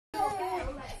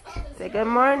Say good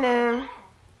morning.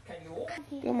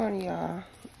 Good morning, y'all.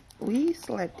 We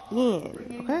slept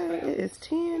in, okay? It is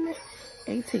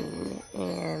 10:18,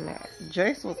 and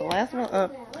Jace was the last one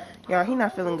up. Y'all, he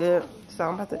not feeling good, so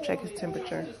I'm about to check his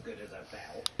temperature.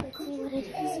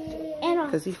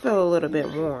 Because he felt a little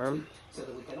bit warm.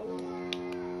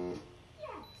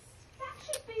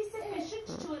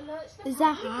 Is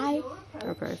that high?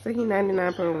 Okay, so he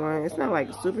 99.1. It's not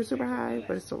like super, super high,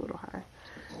 but it's a little high.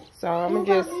 So I'm gonna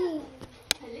just...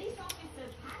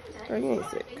 Oh, you ain't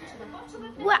sick.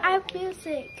 Well, I feel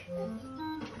sick.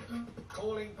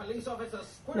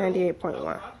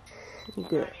 98.1. You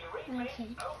good. Okay.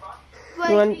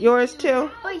 You want yours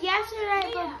too? But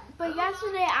yesterday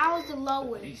I was the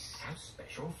lowest.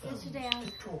 Yesterday I was...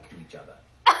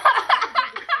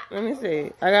 Let me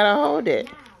see. I gotta hold it.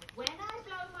 When I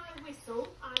blow my whistle,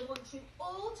 I want you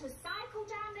all to cycle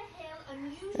down the hill and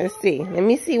use... Let's see. Let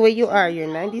me see where you are. You're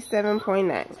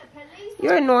 97.9.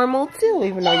 You're normal too,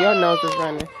 even though your nose is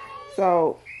running.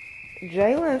 So,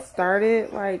 Jalen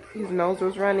started, like, his nose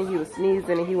was running. He was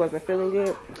sneezing and he wasn't feeling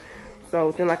good. So,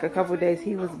 within like a couple of days,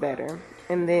 he was better.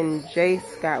 And then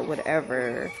Jace got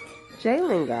whatever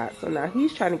Jalen got. So now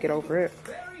he's trying to get over it.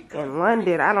 And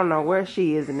London, I don't know where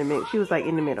she is in the mix. She was like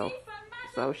in the middle.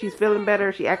 So she's feeling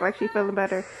better. She act like she's feeling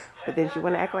better. But then she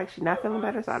want to act like she's not feeling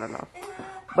better. So I don't know.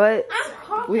 But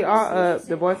we all up.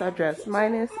 The boys are dressed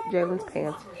minus Jalen's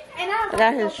pants. I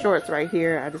got his shorts right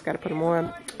here. I just got to put them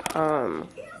on.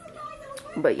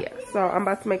 But yeah. So I'm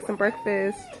about to make some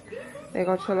breakfast. They're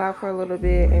going to chill out for a little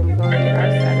bit. And we're going to get our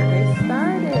Saturday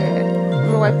started. I'm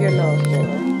going to wipe your nose,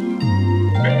 Jalen.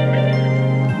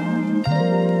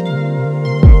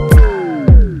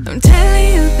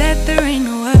 There ain't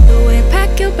no other way.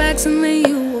 Pack your bags and then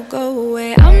you will go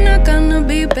away. I'm not gonna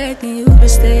be begging you to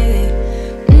stay.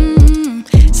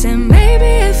 Said maybe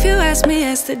if you asked me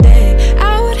yesterday,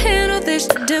 I would handle this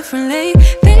differently.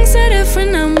 Things are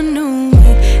different, I'm a new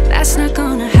man. That's not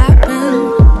gonna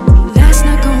happen. That's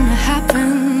not gonna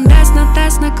happen. That's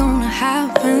not gonna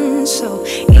happen. So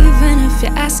even if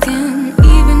you're asking,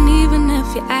 even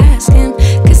if you're asking,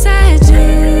 'cause I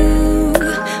do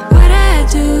what I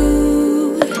do.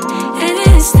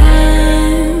 It's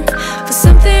time for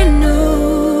something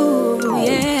new,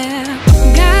 yeah.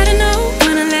 Gotta know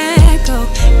when to let go.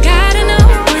 Gotta know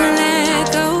when to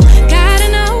let go. Gotta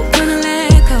know when to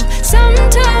let go.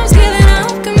 Sometimes giving up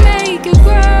can make you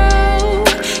grow.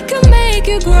 Can make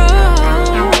you grow.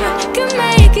 Can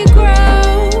make you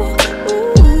grow.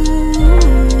 Ooh.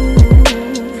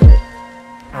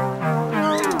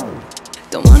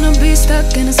 Don't wanna be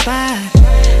stuck in a spot,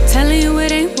 telling you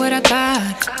it ain't what I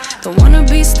thought. Don't wanna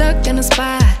be stuck in a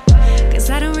spot, 'cause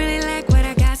I don't really like what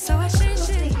I got, so I change it.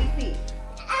 Sticky feet.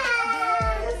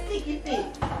 Sticky feet.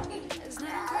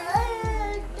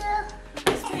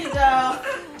 Here you go.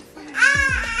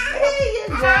 Here you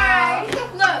go.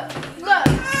 Look.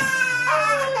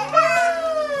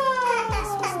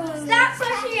 Stop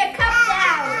pushing your cup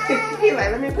down. He's like,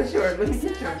 let me push yours. Let me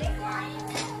get yours.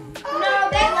 No,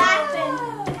 they're laughing.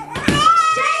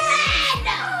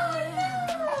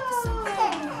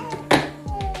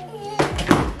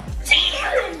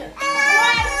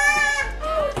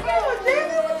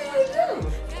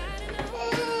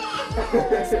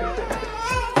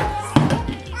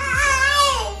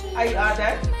 Are you all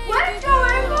done? What's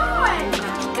going on?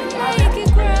 Make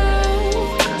it grow.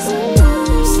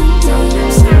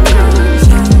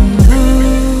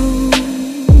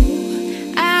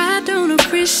 I don't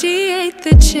appreciate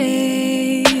the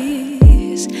chase.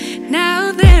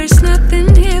 Now there's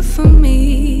nothing here for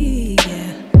me.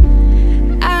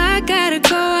 I gotta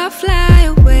go, I'll fly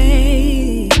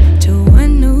away to a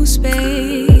new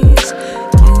space.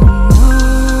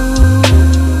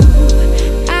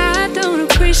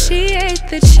 Appreciate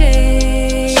the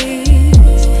chase.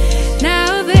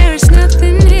 Now there's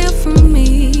nothing here for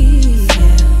me.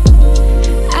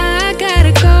 I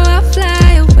gotta go, I'll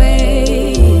fly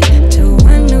away to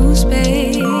a new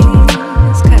space.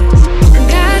 'Cause I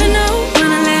gotta know when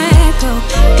to let go.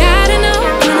 Gotta know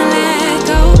when to let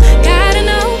go. Gotta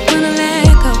know when to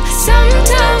let go.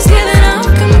 Sometimes giving up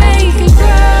can make you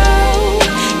grow.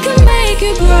 Can make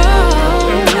you grow.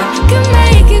 Can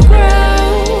make you grow.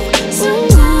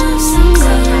 Sometimes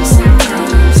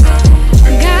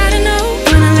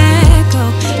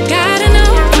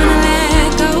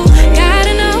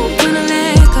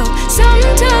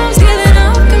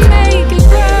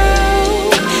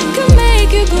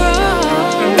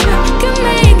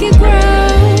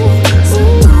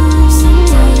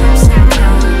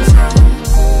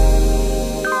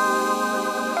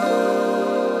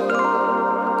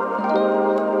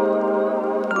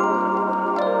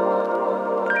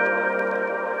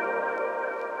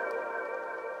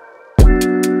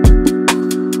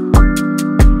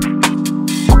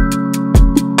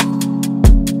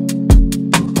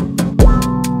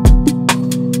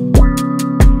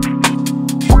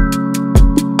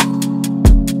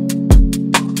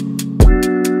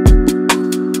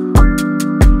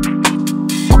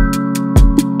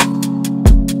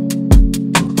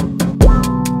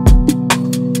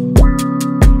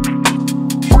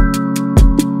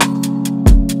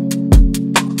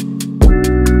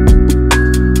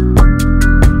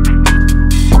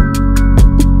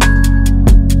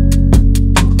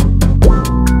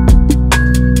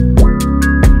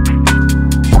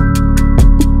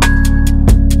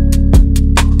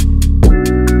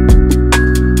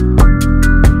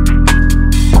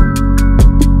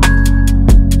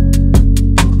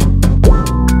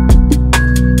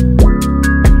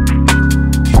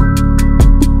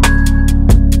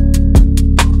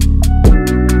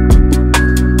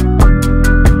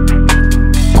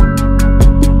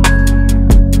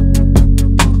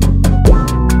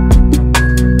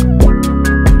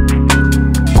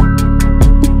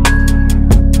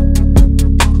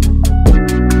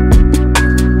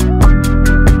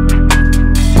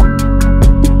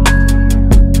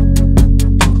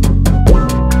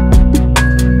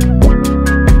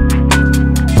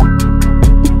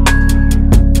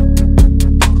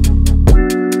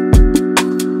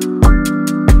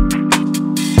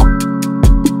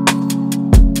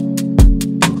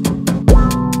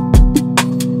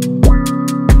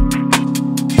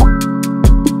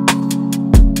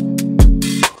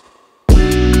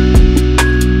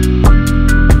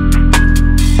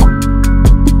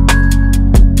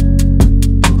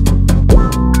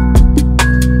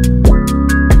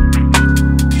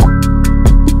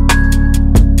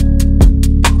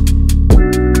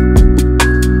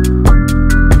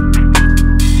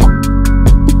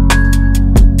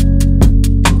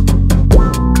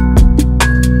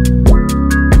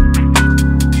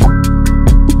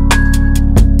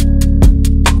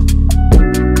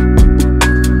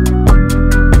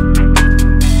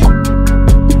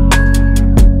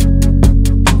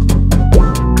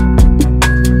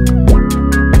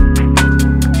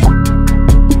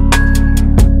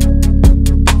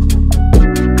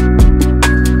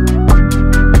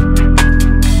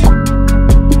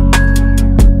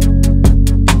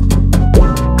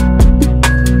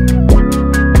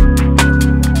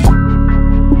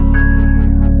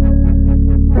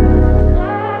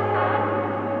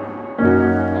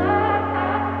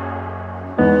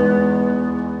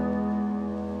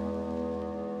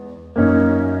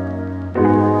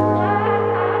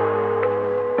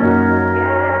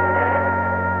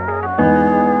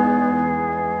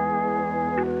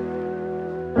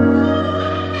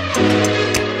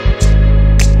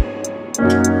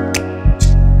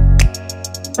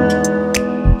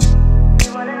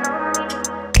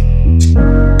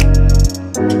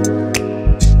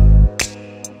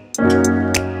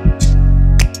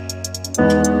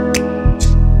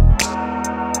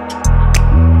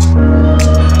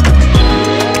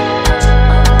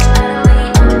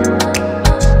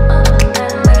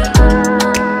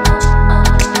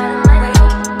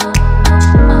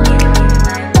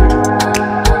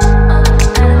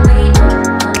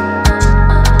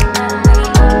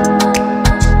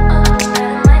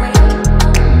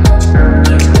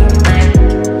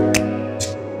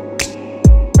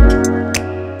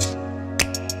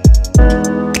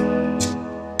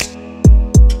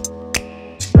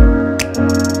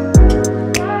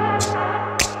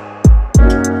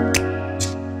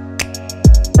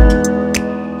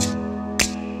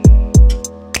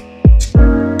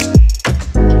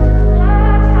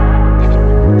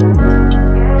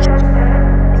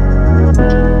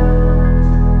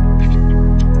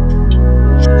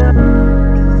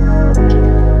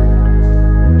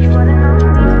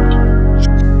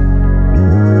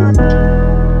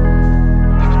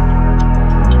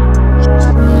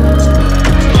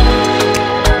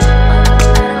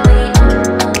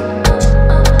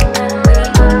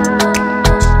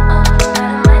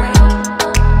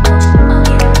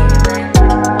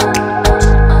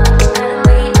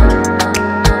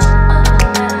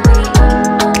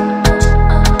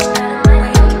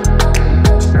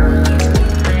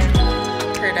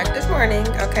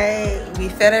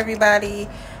fed everybody,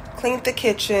 cleaned the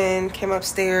kitchen, came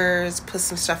upstairs, put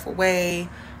some stuff away,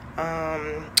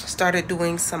 started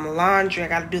doing some laundry. I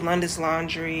got to do London's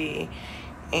laundry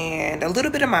and a little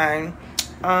bit of mine.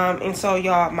 And so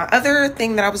y'all, my other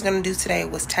thing that I was going to do today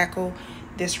was tackle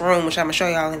this room, which I'm gonna show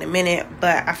y'all in a minute,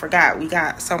 but I forgot we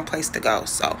got someplace to go,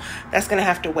 so that's gonna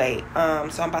have to wait.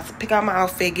 So I'm about to pick out my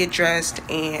outfit, get dressed,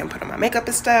 and put on my makeup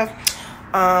and stuff.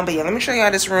 But yeah, let me show y'all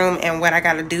this room and what I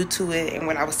gotta do to it and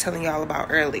what I was telling y'all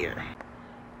about earlier.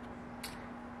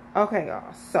 Okay,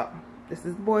 y'all, so this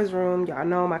is the boys' room. Y'all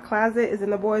know my closet is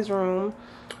in the boys' room.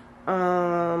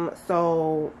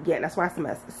 So yeah, that's why it's a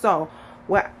mess. So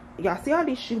what y'all see, all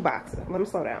these shoe boxes. Let me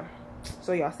slow down.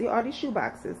 So y'all see all these shoe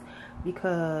boxes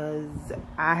because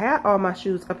I had all my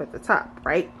shoes up at the top,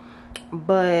 right?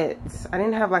 But I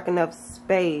didn't have like enough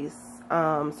space,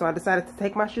 so I decided to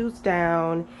take my shoes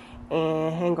down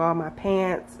and hang all my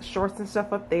pants, shorts and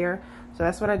stuff up there. So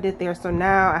that's what I did there. So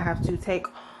now I have to take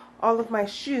all of my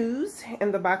shoes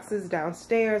in the boxes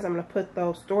downstairs. I'm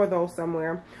gonna store those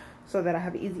somewhere so that I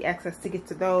have easy access to get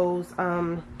to those.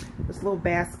 This little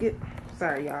basket,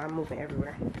 sorry y'all, I'm moving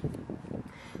everywhere.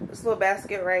 This little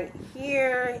basket right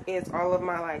here is all of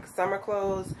my like summer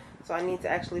clothes, so I need to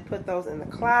actually put those in the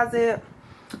closet.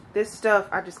 This stuff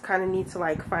I just kind of need to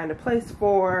like find a place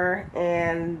for,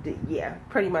 and yeah,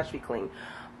 pretty much be clean.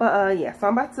 But yeah, so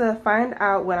I'm about to find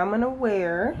out what I'm gonna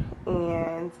wear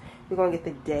and we're gonna get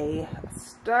the day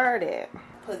started.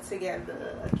 Put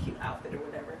together a cute outfit or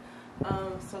whatever.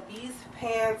 So these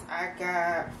pants I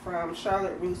got from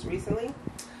Charlotte Russe recently.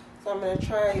 So I'm going to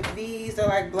try these. They're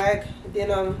like black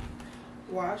denim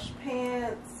wash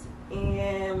pants.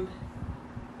 And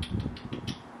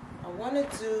I want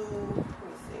to do, let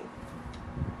me see.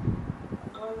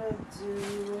 I want to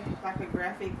do like a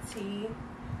graphic tee.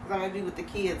 Because I'm going to be with the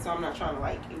kids, so I'm not trying to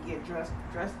like get dressed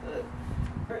up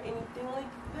or anything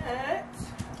like that.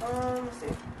 Let's see.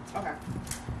 Okay.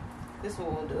 This is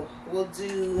what we'll do. We'll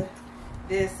do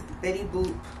this Betty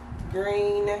Boop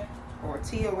green or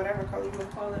tea or whatever color you want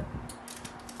to call it,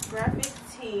 graphic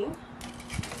tee.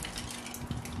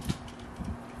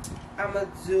 I'm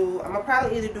gonna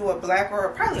probably either do a black or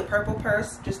probably a purple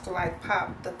purse just to like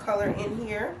pop the color in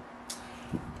here.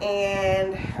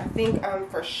 And I think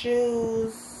for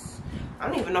shoes, I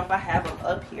don't even know if I have them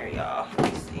up here, y'all.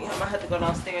 Let me see. I might have to go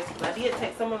downstairs because I did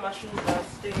take some of my shoes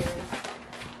downstairs.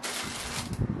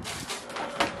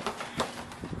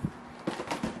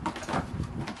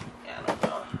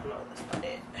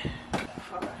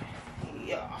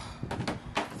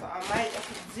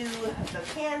 The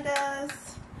pandas.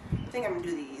 I think I'm gonna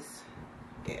do these.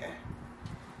 Yeah.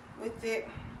 With it.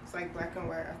 It's like black and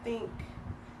white, I think.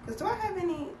 Because do I have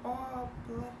any all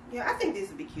black? Yeah, I think this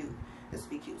would be cute. This would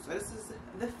be cute. So this is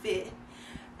the fit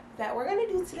that we're gonna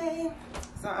do today.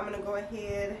 So I'm gonna go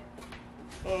ahead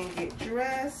and get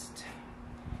dressed.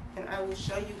 And I will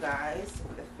show you guys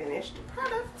the finished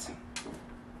product.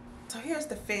 So here's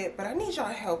the fit, but I need y'all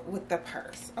help with the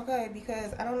purse, okay?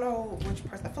 Because I don't know which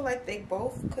purse. I feel like they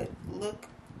both could look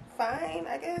fine,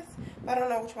 I guess. But I don't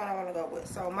know which one I want to go with.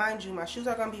 So mind you, my shoes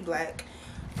are going to be black.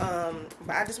 But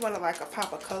I just wanted like a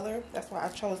pop of color. That's why I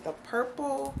chose the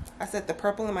purple. I said the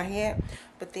purple in my head.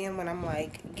 But then when I'm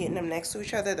like getting them next to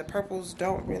each other, the purples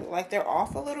don't really, like they're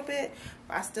off a little bit.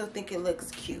 But I still think it looks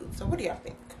cute. So what do y'all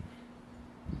think?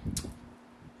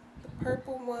 The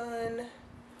purple one.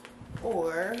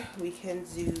 Or we can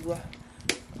do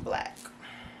black.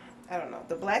 I don't know.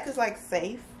 The black is like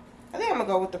safe. I think I'm gonna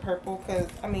go with the purple because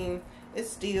I mean it's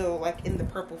still like in the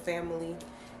purple family.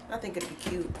 I think it'd be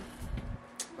cute.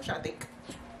 What y'all think?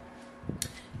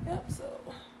 Yep, so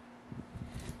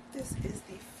this is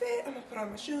the fit. I'm gonna put on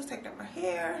my shoes, take down my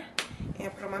hair,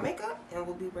 and put on my makeup, and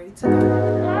we'll be ready to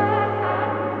go.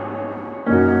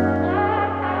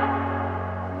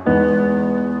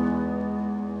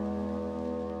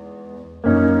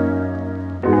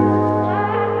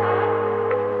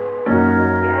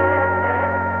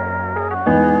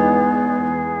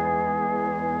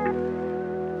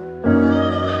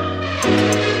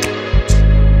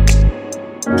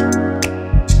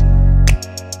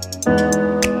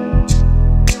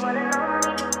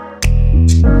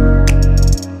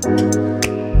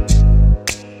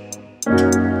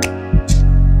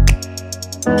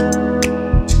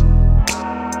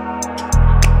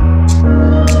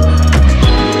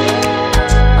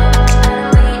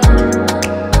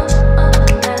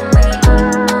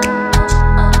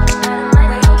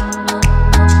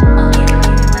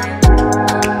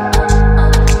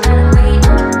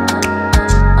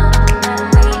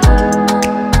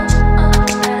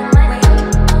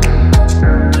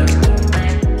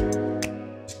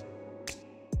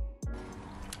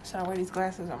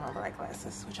 glasses or my black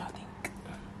glasses? What y'all think?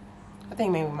 I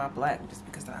think maybe my black just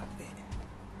because of the outfit.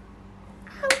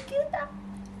 How cute though.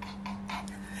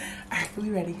 Alright, we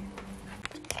ready.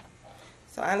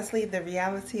 So honestly, the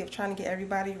reality of trying to get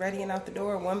everybody ready and out the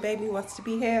door, one baby wants to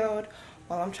be held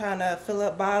while I'm trying to fill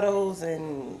up bottles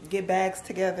and get bags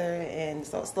together, and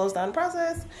so it slows down the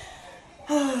process.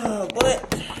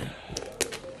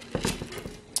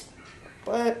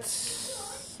 But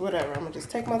whatever, I'm gonna just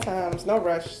take my time. There's no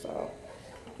rush, so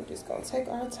we're just gonna take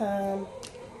our time.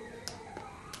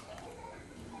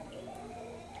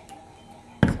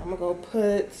 So I'm gonna go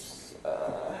put it's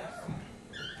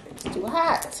too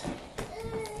hot.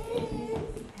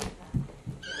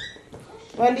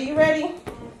 Wendy, you ready?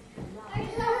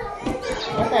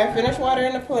 Okay, finish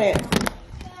watering the plant.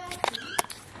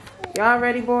 Y'all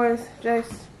ready, boys?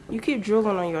 Jace, you keep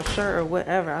drooling on your shirt or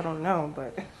whatever, I don't know,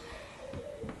 but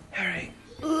alright.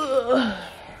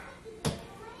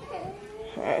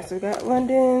 Alright, so we got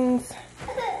London's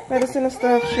medicine and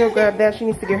stuff. She'll grab that. She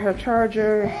needs to get her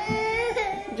charger.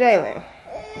 Jalen.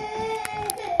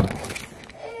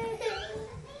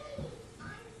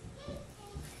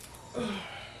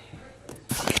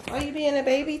 Why are you being a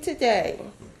baby today?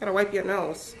 Gotta wipe your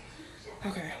nose.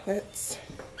 Okay, let's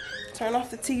turn off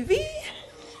the TV,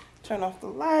 turn off the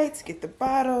lights, get the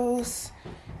bottles.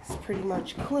 It's pretty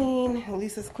much clean, at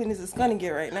least as clean as it's gonna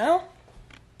get right now.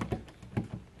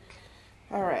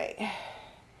 All right,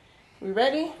 we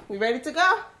ready? We ready to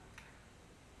go?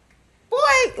 Boy,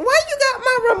 why you got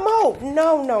my remote?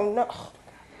 No.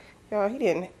 Y'all, he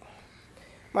didn't.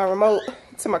 My remote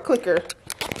to my clicker.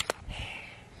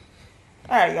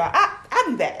 All right, y'all, I'll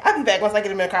be back. I'll be back once I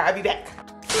get in the car. I'll be back.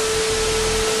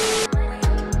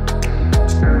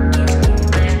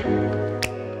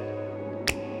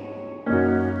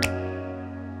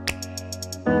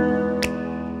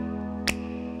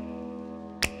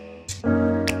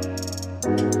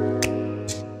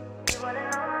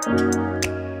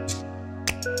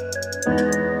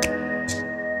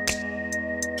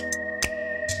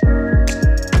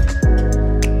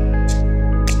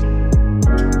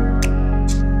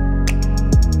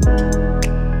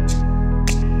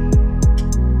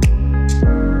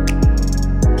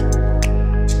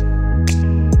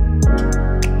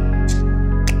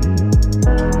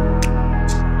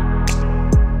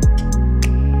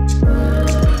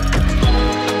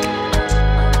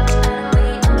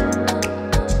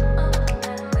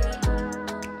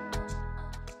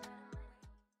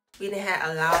 We done had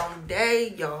a long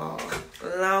day, y'all.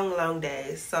 Long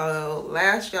day. So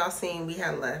last y'all seen we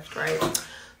had left, right?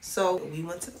 So we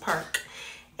went to the park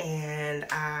and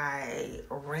I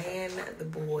ran the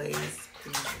boys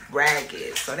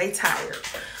ragged. So they tired.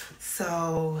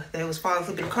 So they was falling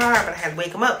asleep in the car, but I had to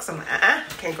wake them up. So I'm like,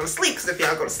 can't go to sleep, because if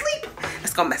y'all go to sleep,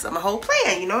 that's gonna mess up my whole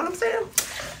plan, you know what I'm saying?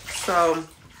 So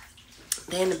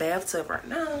they're in the bathtub right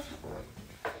now.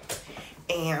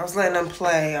 And I was letting them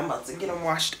play. I'm about to get them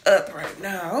washed up right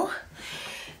now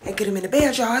and get them in the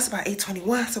bed, y'all. It's about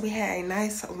 8:21, so we had a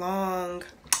nice, long,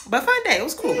 but fun day. It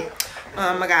was cool.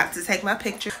 I got to take my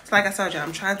picture. So like I told you,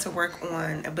 I'm trying to work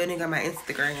on building on my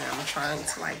Instagram. I'm trying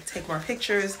to like take more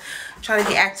pictures. I'm trying to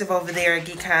be active over there,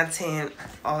 get content,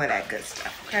 all of that good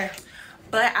stuff, okay?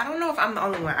 But I don't know if I'm the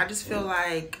only one. I just feel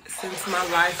like since my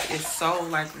life is so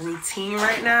like routine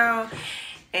right now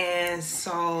and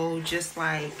so just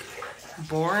like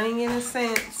boring in a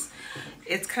sense,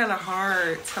 it's kind of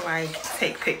hard to like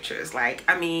take pictures. Like,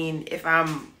 I mean, if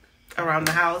I'm around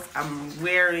the house, I'm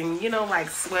wearing, you know, like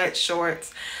sweat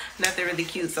shorts, nothing really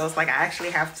cute. So it's like I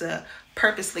actually have to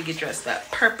purposely get dressed up,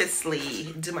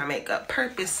 purposely do my makeup,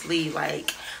 purposely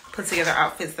like put together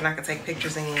outfits that I can take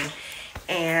pictures in.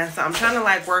 And so I'm trying to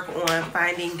like work on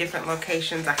finding different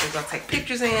locations I can go take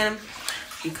pictures in,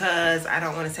 because I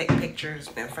don't want to take pictures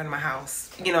in front of my house.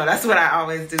 You know, that's what I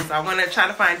always do. So I want to try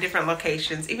to find different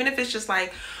locations, even if it's just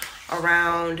like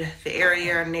around the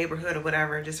area or neighborhood or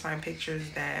whatever, just find pictures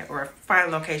that, or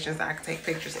find locations that I can take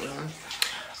pictures in.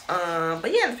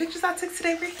 But yeah, the pictures I took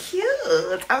today were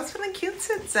cute. I was feeling cute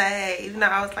today, even though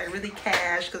I was like really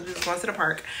cash because we was going to the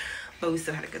park, but we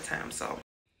still had a good time. So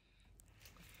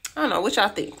I don't know, what y'all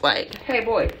think? Like, hey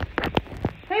boys,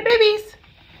 hey babies.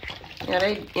 Yeah,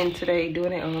 they in today doing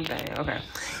their own thing. Okay.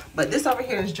 But this over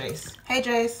here is Jace. Hey,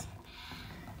 Jace.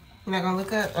 You're not gonna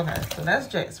look up? Okay, so that's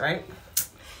Jace, right?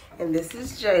 And this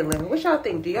is Jalen. What y'all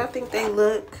think? Do y'all think they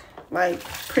look like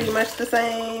pretty much the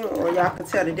same, or y'all can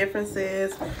tell the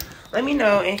differences? Let me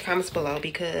know in comments below,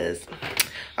 because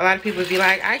a lot of people be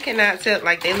like, I cannot tell,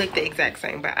 like they look the exact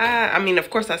same. But I mean,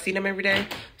 of course I see them every day,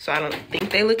 so I don't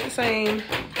think they look the same,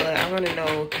 but I want to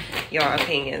know y'all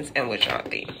opinions and what y'all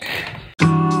think.